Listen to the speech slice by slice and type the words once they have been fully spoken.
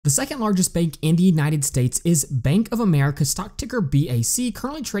The second largest bank in the United States is Bank of America, stock ticker BAC,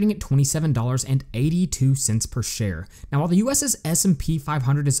 currently trading at $27.82 per share. Now, while the US's S&P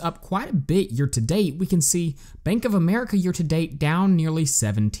 500 is up quite a bit year to date, we can see Bank of America year to date down nearly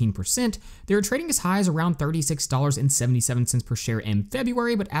 17%. They were trading as high as around $36.77 per share in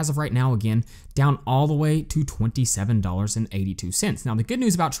February, but as of right now, again, down all the way to $27.82. Now, the good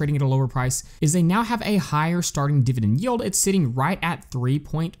news about trading at a lower price is they now have a higher starting dividend yield. It's sitting right at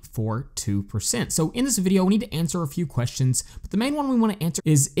 3.42%. So in this video, we need to answer a few questions, but the main one we want to answer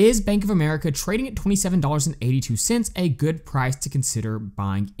is Bank of America trading at $27.82 a good price to consider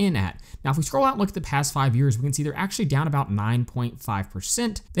buying in at? Now, if we scroll out and look at the past 5 years, we can see they're actually down about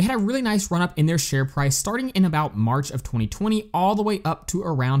 9.5%. They had a really nice run up in their share price starting in about March of 2020 all the way up to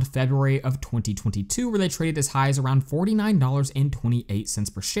around February of 2022, where they traded as high as around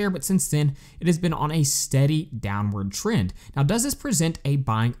 $49.28 per share, but since then it has been on a steady downward trend. Now, does this present a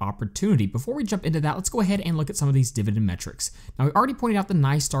buying opportunity? Before we jump into that, let's go ahead and look at some of these dividend metrics. Now, we already pointed out the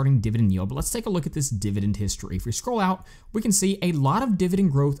nice starting dividend yield, but let's take a look at this dividend history. If we scroll out, we can see a lot of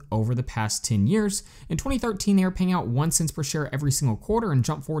dividend growth over the past 10 years. In 2013, they were paying out 1 cent per share every single quarter, and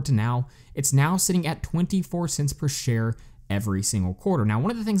jump forward to now, it's now sitting at 24 cents per share every single quarter. Now,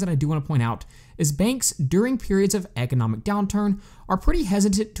 one of the things that I do want to point out is banks during periods of economic downturn are pretty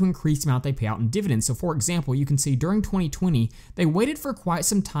hesitant to increase the amount they pay out in dividends. So for example, you can see during 2020, they waited for quite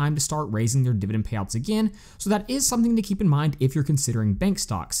some time to start raising their dividend payouts again. So that is something to keep in mind if you're considering bank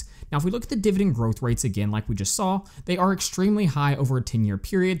stocks. Now, if we look at the dividend growth rates again, like we just saw, they are extremely high over a 10-year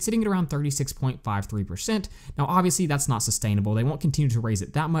period, sitting at around 36.53%. Now, obviously that's not sustainable. They won't continue to raise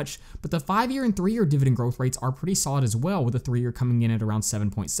it that much, but the 5-year and 3-year dividend growth rates are pretty solid as well, with the 3-year coming in at around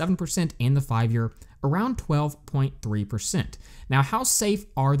 7.7% and the 5-year around 12.3%. Now, how safe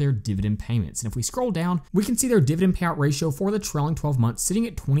are their dividend payments? And if we scroll down, we can see their dividend payout ratio for the trailing 12 months sitting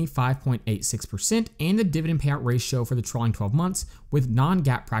at 25.86% and the dividend payout ratio for the trailing 12 months with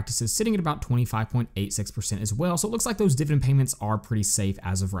non-GAAP practices sitting at about 25.86% as well. So it looks like those dividend payments are pretty safe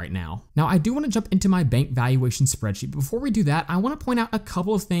as of right now. Now, I do want to jump into my bank valuation spreadsheet. But before we do that, I want to point out a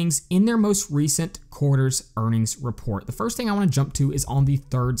couple of things in their most recent quarter's earnings report. The first thing I want to jump to is on the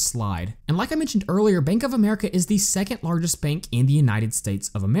third slide. And like I mentioned earlier, Bank of America is the second largest bank in the United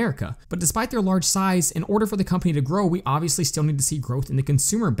States of America. But despite their large size, in order for the company to grow, we obviously still need to see growth in the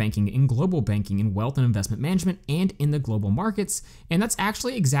consumer banking, in global banking, in wealth and investment management, and in the global markets. And that's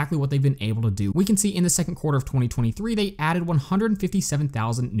actually exactly what they've been able to do. We can see in the second quarter of 2023, they added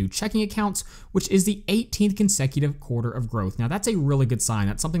 157,000 new checking accounts, which is the 18th consecutive quarter of growth. Now, that's a really good sign.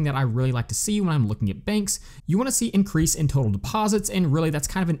 That's something that I really like to see when I'm looking at banks. You want to see increase in total deposits, and really that's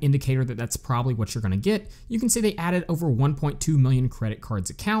kind of an indicator that that's probably what you're going to get. You can see they added over 1.2 million credit cards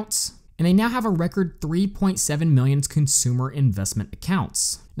accounts, and they now have a record 3.7 million consumer investment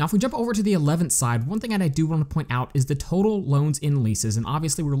accounts. Now, if we jump over to the 11th side, one thing that I do want to point out is the total loans in leases, and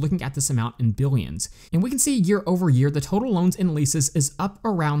obviously we're looking at this amount in billions. And we can see year over year, the total loans in leases is up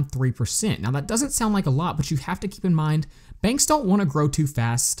around 3%. Now, that doesn't sound like a lot, but you have to keep in mind, banks don't want to grow too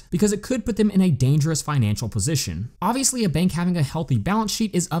fast because it could put them in a dangerous financial position. Obviously, a bank having a healthy balance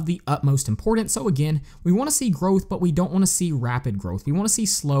sheet is of the utmost importance. So again, we want to see growth, but we don't want to see rapid growth. We want to see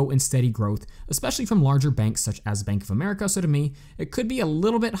slow and steady growth, especially from larger banks such as Bank of America. So to me, it could be a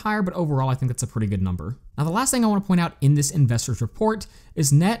little bit higher, but overall, I think that's a pretty good number. Now, the last thing I want to point out in this investor's report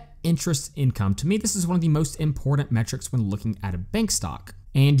is net interest income. To me, this is one of the most important metrics when looking at a bank stock.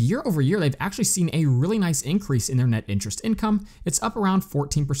 And year over year, they've actually seen a really nice increase in their net interest income. It's up around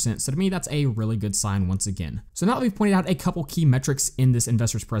 14%. So to me, that's a really good sign once again. So now that we've pointed out a couple key metrics in this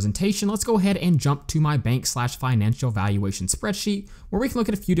investor's presentation, let's go ahead and jump to my bank/financial valuation spreadsheet, where we can look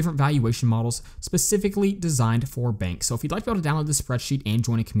at a few different valuation models specifically designed for banks. So if you'd like to be able to download this spreadsheet and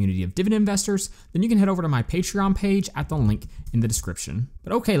join a community of dividend investors, then you can head over to my Patreon page at the link in the description.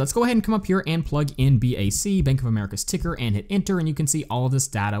 But okay, let's go ahead and come up here and plug in BAC, Bank of America's ticker, and hit enter, and you can see all of this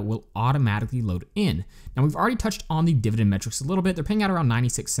data will automatically load in. Now, we've already touched on the dividend metrics a little bit. They're paying out around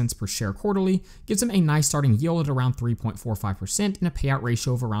 96 cents per share quarterly, gives them a nice starting yield at around 3.45% and a payout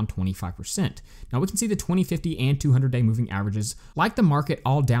ratio of around 25%. Now, we can see the 20, 50, and 200-day moving averages, like the market,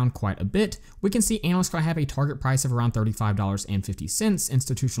 all down quite a bit. We can see analysts have a target price of around $35.50,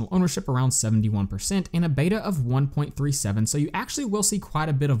 institutional ownership around 71%, and a beta of 1.37. So you actually will see quite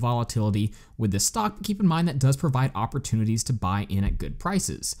a bit of volatility with this stock, but keep in mind that does provide opportunities to buy in at good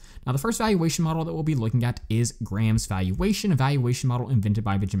prices. Now, the first valuation model that we'll be looking at is Graham's valuation, a valuation model invented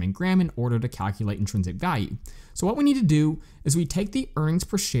by Benjamin Graham in order to calculate intrinsic value. So what we need to do is we take the earnings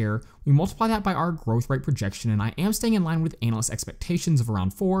per share, we multiply that by our growth rate projection, and I am staying in line with analyst expectations of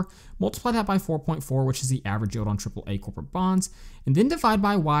around 4, multiply that by 4.4, which is the average yield on AAA corporate bonds, and then divide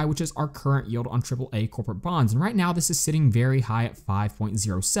by Y, which is our current yield on AAA corporate bonds. And right now this is sitting very high at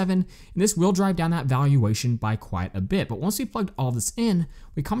 5.07, and this will drive down that valuation by quite a bit. But once we plugged all this in,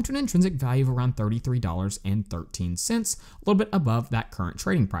 we come to an intrinsic value of around $33.13, a little bit above that current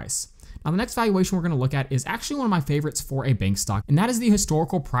trading price. Now, the next valuation we're going to look at is actually one of my favorites for a bank stock, and that is the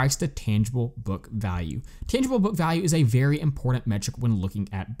historical price to tangible book value. Tangible book value is a very important metric when looking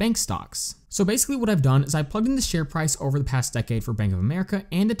at bank stocks. So basically what I've done is I plugged in the share price over the past decade for Bank of America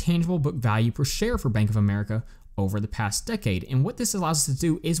and the tangible book value per share for Bank of America over the past decade. And what this allows us to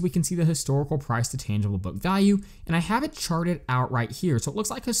do is we can see the historical price to tangible book value, and I have it charted out right here. So it looks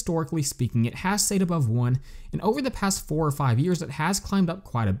like historically speaking, it has stayed above 1, and over the past 4 or 5 years, it has climbed up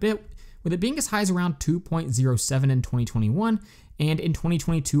quite a bit, with it being as high as around 2.07 in 2021, and in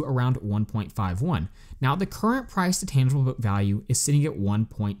 2022 around 1.51. Now, the current price to tangible book value is sitting at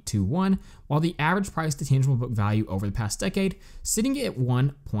 1.21, while the average price to tangible book value over the past decade sitting at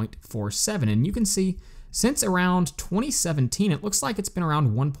 1.47. And you can see since around 2017, it looks like it's been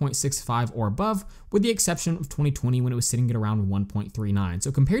around 1.65 or above, with the exception of 2020 when it was sitting at around 1.39.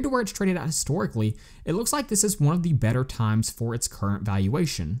 So compared to where it's traded at historically, it looks like this is one of the better times for its current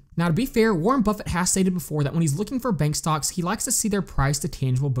valuation. Now, to be fair, Warren Buffett has stated before that when he's looking for bank stocks, he likes to see their price to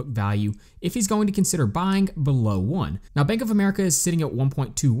tangible book value if he's going to consider buying below 1. Now, Bank of America is sitting at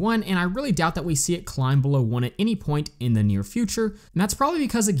 1.21, and I really doubt that we see it climb below 1 at any point in the near future. And that's probably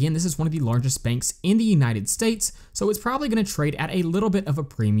because, again, this is one of the largest banks in the United States, so it's probably going to trade at a little bit of a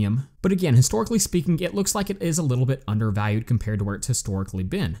premium. But again, historically speaking, it looks like it is a little bit undervalued compared to where it's historically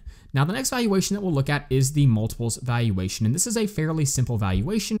been. Now, the next valuation that we'll look at is the multiples valuation, and this is a fairly simple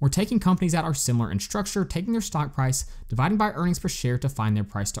valuation. We're taking companies that are similar in structure, taking their stock price, dividing by earnings per share to find their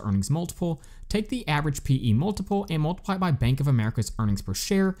price to earnings multiple, take the average PE multiple and multiply it by Bank of America's earnings per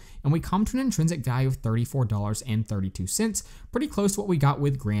share, and we come to an intrinsic value of $34.32, pretty close to what we got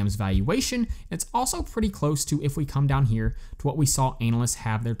with Graham's valuation. It's also pretty close to, if we come down here, to what we saw analysts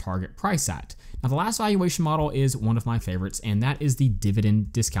have their target price at. Now, the last valuation model is one of my favorites, and that is the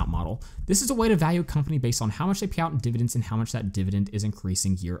dividend discount model. This is a way to value a company based on how much they pay out in dividends and how much that dividend is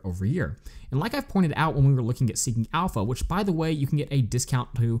increasing year over year. And like I've pointed out when we were looking at Seeking Alpha, which by the way, you can get a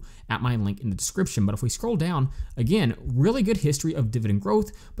discount to at my link in the description. But if we scroll down, again, really good history of dividend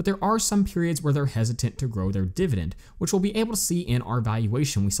growth, but there are some periods where they're hesitant to grow their dividend, which we'll be able to see in our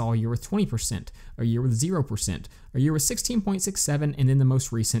valuation. We saw a year with 20%, a year with 0%, a year with 16.67, and then the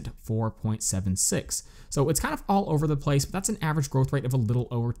most recent 4.76. So it's kind of all over the place, but that's an average growth rate of a little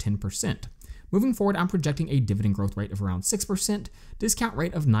over 10%. Moving forward, I'm projecting a dividend growth rate of around 6%, discount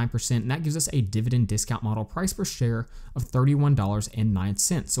rate of 9%, and that gives us a dividend discount model price per share of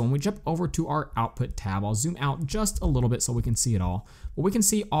 $31.09. So when we jump over to our output tab, I'll zoom out just a little bit so we can see it all. But we can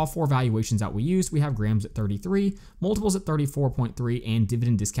see all 4 valuations that we used. We have Graham's at 33, multiples at 34.3, and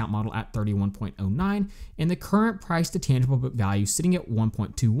dividend discount model at 31.09, and the current price to tangible book value sitting at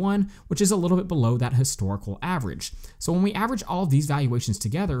 1.21, which is a little bit below that historical average. So when we average all of these valuations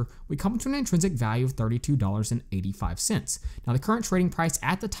together, we come to an intrinsic value of $32.85. Now, the current trading price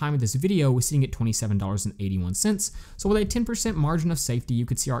at the time of this video was sitting at $27.81. So with a 10% margin of safety, you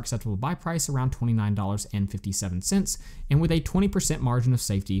could see our acceptable buy price around $29.57, and with a 20% margin of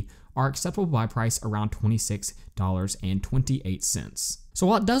safety, our acceptable buy price around $26.28. So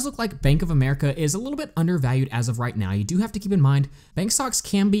while it does look like Bank of America is a little bit undervalued as of right now, you do have to keep in mind bank stocks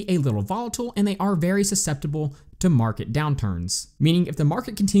can be a little volatile and they are very susceptible to market downturns. Meaning if the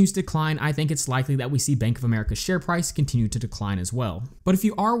market continues to decline, I think it's likely that we see Bank of America's share price continue to decline as well. But if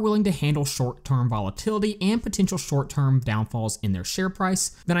you are willing to handle short-term volatility and potential short-term downfalls in their share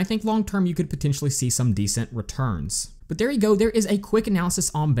price, then I think long-term you could potentially see some decent returns. But there you go, there is a quick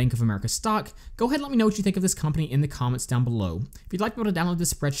analysis on Bank of America stock. Go ahead and let me know what you think of this company in the comments down below. If you'd like to be able to download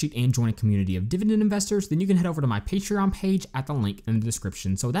this spreadsheet and join a community of dividend investors, then you can head over to my Patreon page at the link in the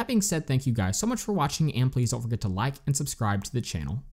description. So with that being said, thank you guys so much for watching, and please don't forget to like and subscribe to the channel.